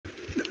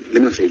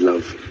Let me not say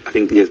love. I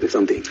think, yes, there's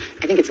something.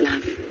 I think it's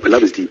love. But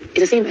love is deep. It's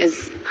the same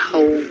as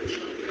how...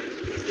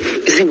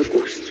 It's the same with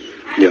Ghost.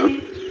 Yeah.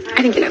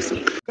 I think he loves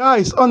me.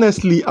 Guys,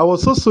 honestly, I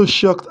was so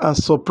shocked and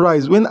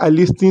surprised when I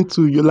listened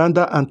to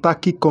Yolanda and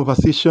Taki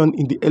conversation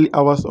in the early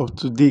hours of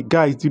today.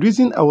 Guys, the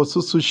reason I was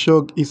so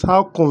shocked is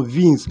how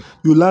convinced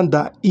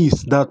Yolanda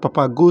is that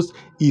Papa Ghost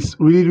is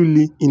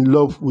really in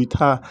love with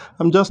her.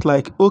 I'm just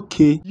like,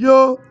 okay.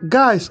 Yo,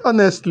 guys,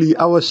 honestly,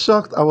 I was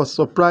shocked. I was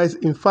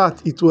surprised. In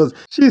fact,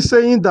 she's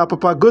saying that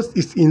Papa Ghost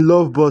is in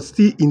love but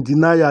still in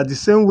denial. The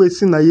same way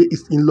Sinaye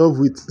is in love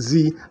with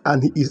Z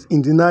and he is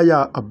in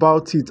denial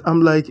about it.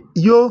 I'm like,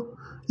 yo,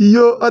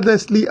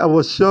 honestly, I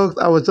was shocked.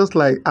 I was just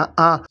like,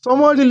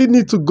 someone really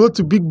need to go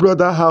to Big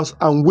Brother house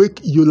and wake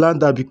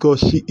Yolanda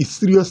because she is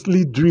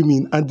seriously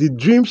dreaming. And the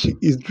dream she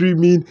is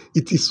dreaming,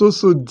 it is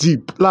so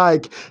deep.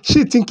 Like,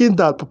 she thinking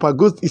that Papa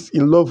Ghost is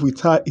in love with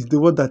her is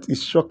the one that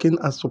is shocking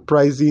and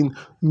surprising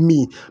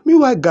me.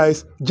 Meanwhile,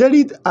 guys,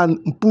 Jareed and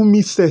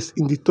Mpumi sex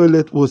in the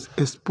toilet was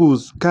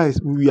exposed. Guys,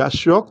 we are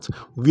shocked.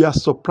 We are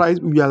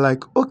surprised. We are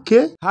like,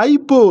 okay,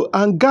 hypo.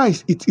 And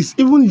guys, it is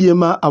even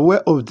Liema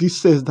aware of this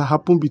sex that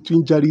happened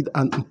between Jareed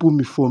and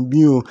Mpumi from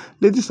me.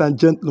 Ladies and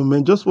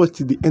gentlemen, just watch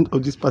till the end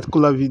of this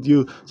particular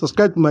video.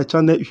 Subscribe to my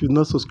channel if you're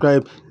not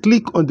subscribed.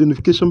 Click on the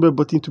notification bell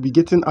button to be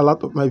getting a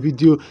lot of my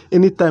video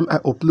anytime I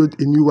upload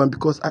a new one,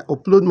 because I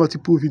upload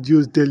multiple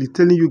videos daily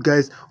telling you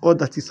guys all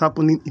that is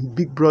happening in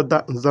Big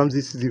Brother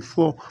Bbmzansi Season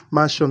 4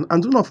 mansion.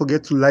 And do not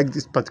forget to like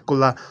this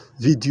particular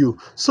video.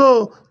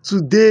 So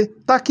today,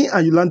 Taki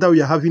and Yolanda,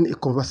 we are having a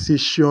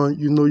conversation.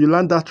 You know,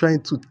 Yolanda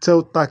trying to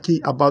tell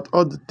Taki about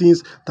all the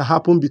things that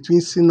happened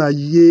between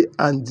Sinaye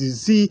and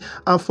Z.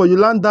 And for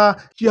Yolanda,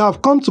 she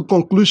have come to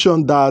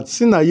conclusion that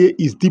Sinaye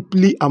is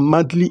deeply and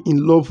madly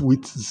in love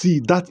with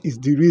Z. That is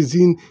the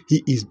reason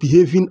he is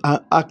behaving and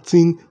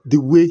acting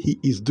the way he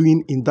is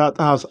doing in that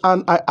house.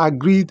 And I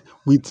agreed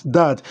with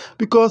that.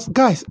 Because,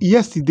 guys,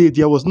 yesterday,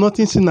 there was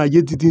nothing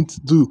Sinaye didn't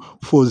do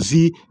for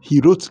Z.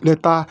 He wrote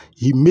letter,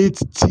 he made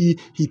tea,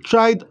 he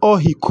tried all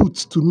he could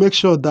to make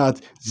sure that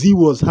Z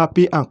was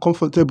happy and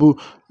comfortable.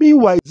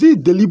 Meanwhile, Z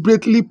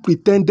deliberately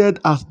pretended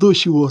as though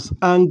she was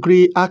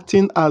angry,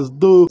 acting as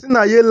though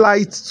Sinaye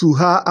lied to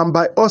her, and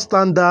by all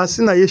standards,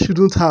 Sinaye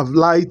shouldn't have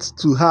lied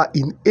to her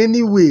in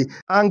any way.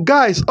 And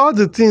guys, all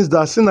the things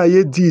that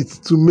Sinaye did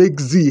to make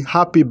Z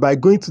happy by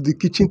going to the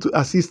kitchen to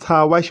assist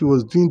her while she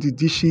was doing the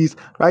dishes,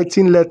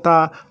 writing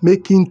letter,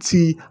 making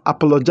tea,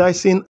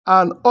 apologizing,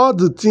 and all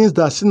the things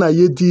that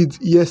Sinaye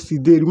did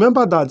yesterday.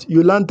 Remember that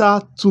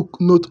Yolanda took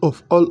note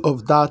of all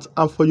of that,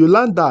 and for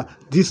Yolanda,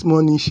 this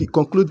morning she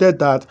concluded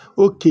that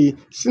okay,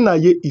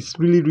 Sinaye is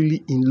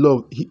really in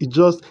love. He is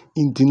just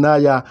in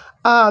denial.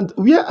 And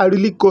where I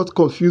really got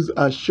confused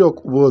and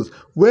shocked was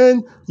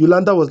when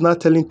Yolanda was now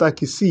telling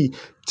Taki, see,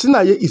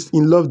 Sinaye is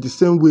in love the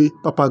same way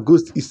Papa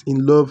Ghost is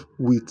in love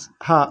with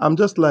her. I'm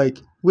just like,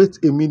 wait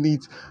a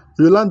minute.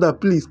 Yolanda,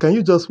 please, can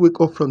you just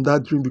wake up from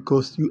that dream,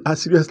 because you are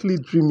seriously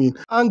dreaming.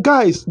 And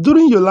guys,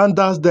 during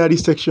Yolanda's diary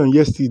section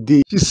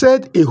yesterday, she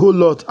said a whole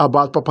lot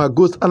about Papa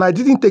Ghost, and I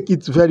didn't take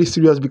it very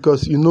serious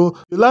because, you know,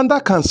 Yolanda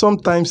can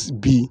sometimes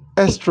be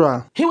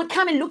extra. He would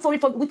come and look for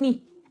it with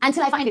me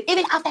until I find it,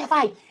 even after I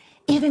fight.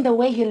 Even the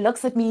way he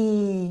looks at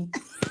me.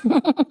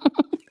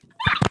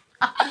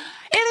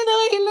 Even the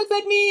way he looks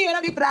at me when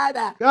I'm big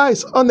brother.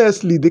 Guys,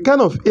 honestly, the kind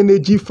of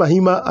energy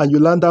Fahima and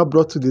Yolanda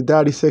brought to the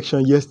diary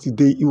section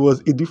yesterday, it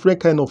was a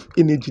different kind of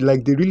energy.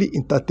 Like, they really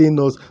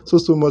entertained us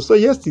so much. So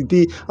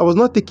yesterday, I was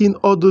not taking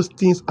all those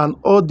things and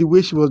all the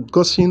way she was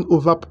gushing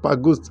over Papa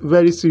Ghost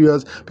very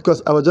serious,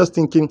 because I was just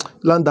thinking,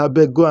 Yolanda, I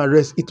beg, go and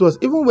rest. It was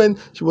even when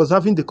she was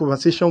having the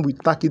conversation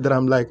with Taki that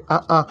I'm like,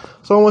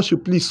 someone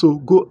should please so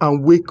go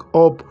and wake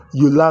up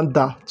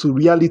Yolanda to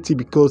reality,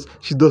 because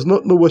she does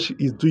not know what she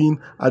is doing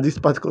at this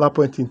particular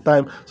point in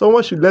time.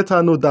 Someone should let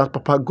her know that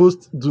Papa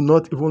Ghost do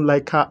not even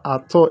like her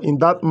at all in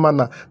that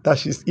manner, that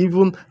she's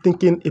even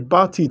thinking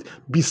about it.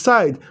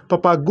 Besides,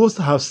 Papa Ghost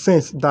have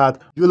sensed that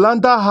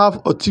Yolanda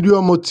have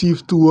ulterior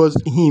motive towards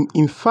him.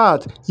 In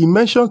fact, he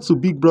mentioned to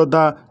Big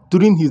Brother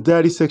during his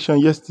diary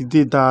section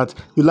yesterday that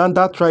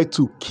Yolanda tried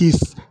to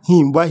kiss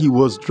him while he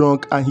was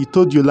drunk, and he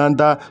told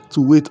Yolanda to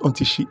wait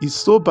until she is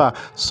sober.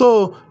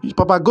 So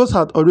Papa Ghost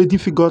had already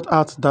figured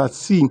out that,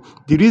 see,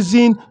 the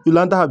reason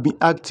Yolanda had been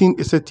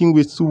acting a certain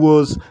way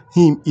towards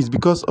him is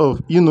because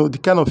of, you know, the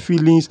kind of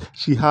feelings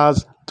she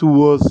has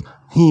towards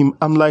him.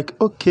 I'm like,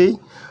 okay,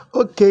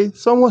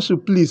 someone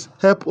should please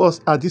help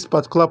us at this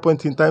particular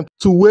point in time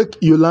to wake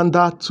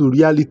Yolanda to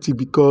reality,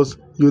 because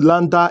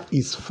Yolanda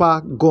is far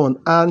gone,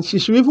 and she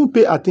should even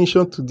pay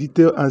attention to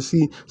detail and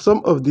see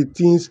some of the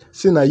things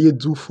Sinaye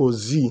do for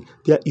Z.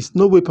 There is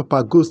no way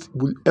Papa Ghost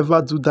will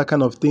ever do that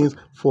kind of things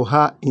for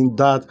her in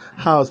that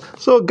house.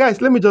 So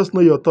guys, let me just know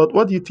your thought.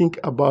 What do you think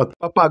about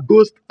Papa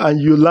Ghost and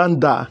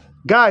Yolanda?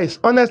 Guys,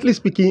 honestly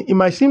speaking, it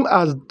might seem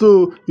as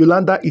though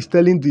Yolanda is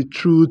telling the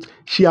truth.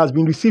 She has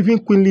been receiving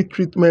queenly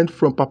treatment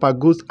from Papa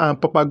Ghost,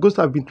 and Papa Ghost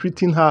have been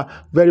treating her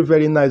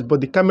very nice,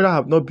 but the camera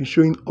have not been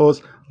showing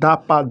us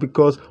that part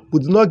because we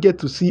do not get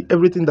to see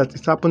everything that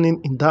is happening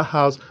in that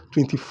house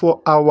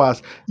 24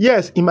 hours.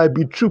 Yes, it might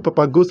be true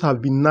Papa Ghost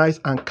have been nice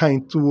and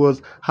kind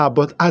towards her,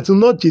 but I do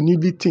not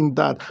genuinely think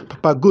that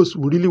Papa Ghost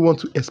would really want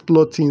to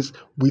explore things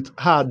with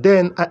her.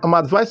 Then I am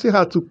advising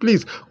her to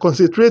please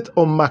concentrate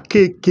on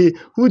Makeke,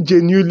 who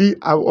genuinely,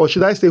 or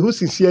should I say, who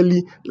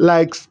sincerely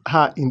likes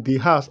her in the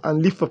house,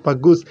 and leave Papa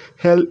Ghost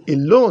hell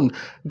alone.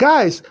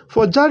 Guys,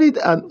 for Jareed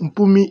and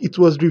Mpumi, it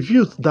was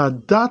revealed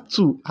that that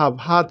two have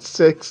had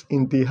sex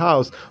in the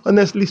house.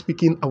 Honestly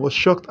speaking, I was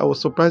shocked, I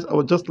was surprised, I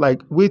was just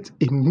like, wait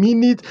a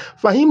minute.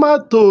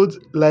 Fahima told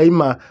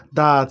Liema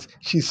that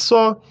she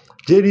saw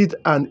Jareed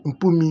and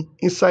Mpumi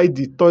inside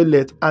the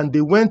toilet and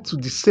they went to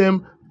the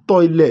same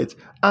toilet.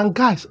 And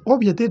guys,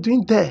 what were they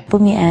doing there?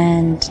 Mpumi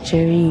and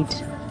Jareed,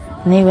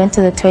 and they went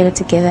to the toilet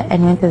together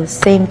and went to the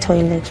same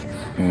toilet.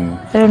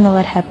 I don't know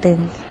what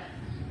happened.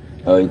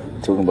 Oh, you're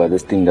talking about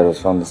this thing that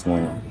was found this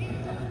morning?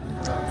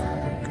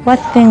 What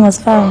thing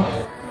was found?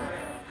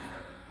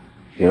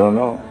 You don't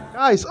know?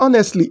 Guys,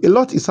 honestly, a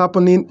lot is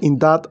happening in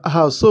that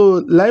house.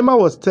 So, Liema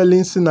was telling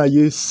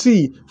Sinaye,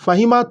 see,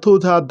 Fahima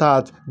told her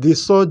that they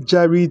saw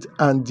Jareed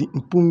and the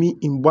Mpumi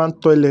in one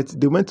toilet.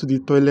 They went to the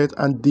toilet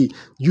and they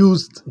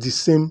used the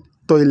same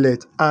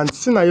toilet. And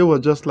Sinaye was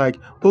just like,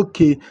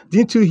 okay,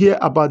 didn't you hear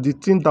about the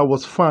thing that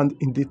was found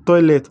in the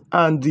toilet?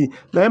 And the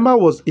Liema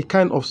was a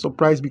kind of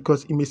surprise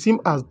because it may seem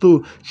as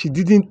though she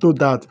didn't know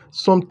that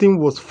something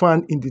was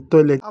found in the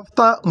toilet.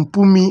 After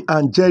Mpumi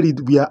and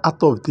Jareed were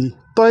out of the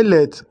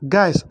toilet,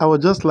 guys, I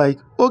was just like,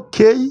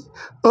 okay,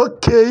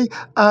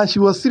 and she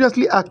was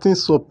seriously acting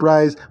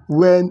surprised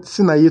when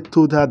Sinaye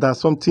told her that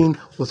something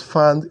was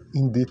found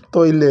in the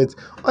toilet.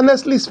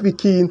 Honestly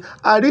speaking,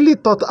 I really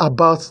thought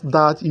about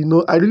that,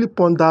 I really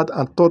pondered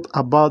and thought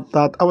about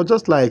that. I was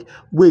just like,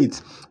 wait,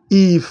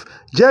 if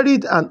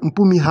Jareed and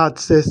Mpumi had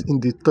sex in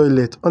the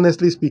toilet,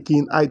 honestly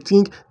speaking, I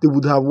think they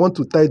would have want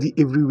to tidy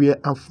everywhere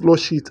and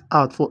flush it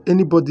out for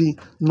anybody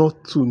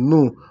not to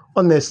know.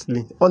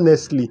 Honestly,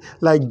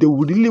 like they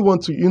would really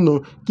want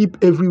to, keep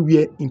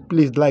everywhere in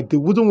place. Like they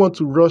wouldn't want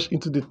to rush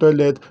into the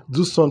toilet,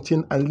 do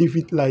something and leave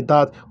it like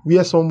that,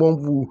 where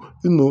someone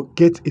will,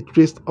 get a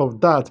trace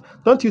of that.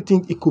 Don't you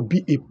think it could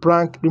be a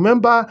prank?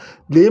 Remember,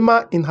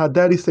 Liema in her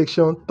diary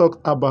section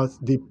talked about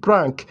the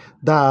prank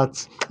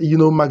that,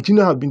 Mark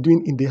Jr. had been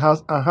doing in the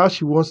house and how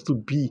she wants to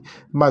be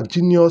Mark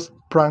Jr.'s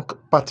prank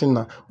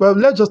partner. Well,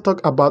 let's just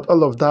talk about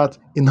all of that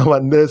in our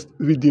next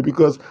video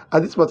because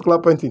at this particular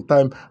point in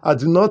time, I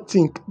do not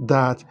think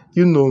that,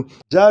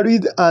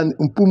 Jareed and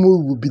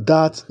Mpumi will be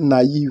that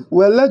naive.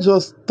 Well, let's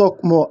just talk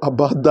more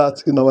about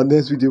that in our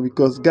next video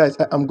because, guys,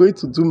 I am going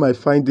to do my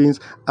findings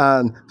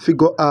and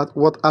figure out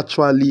what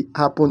actually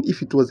happened,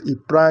 if it was a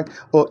prank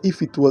or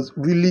if it was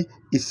really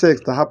a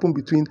sex that happened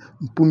between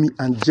Mpumi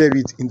and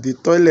Jareed in the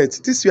toilet.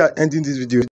 This we are ending this video.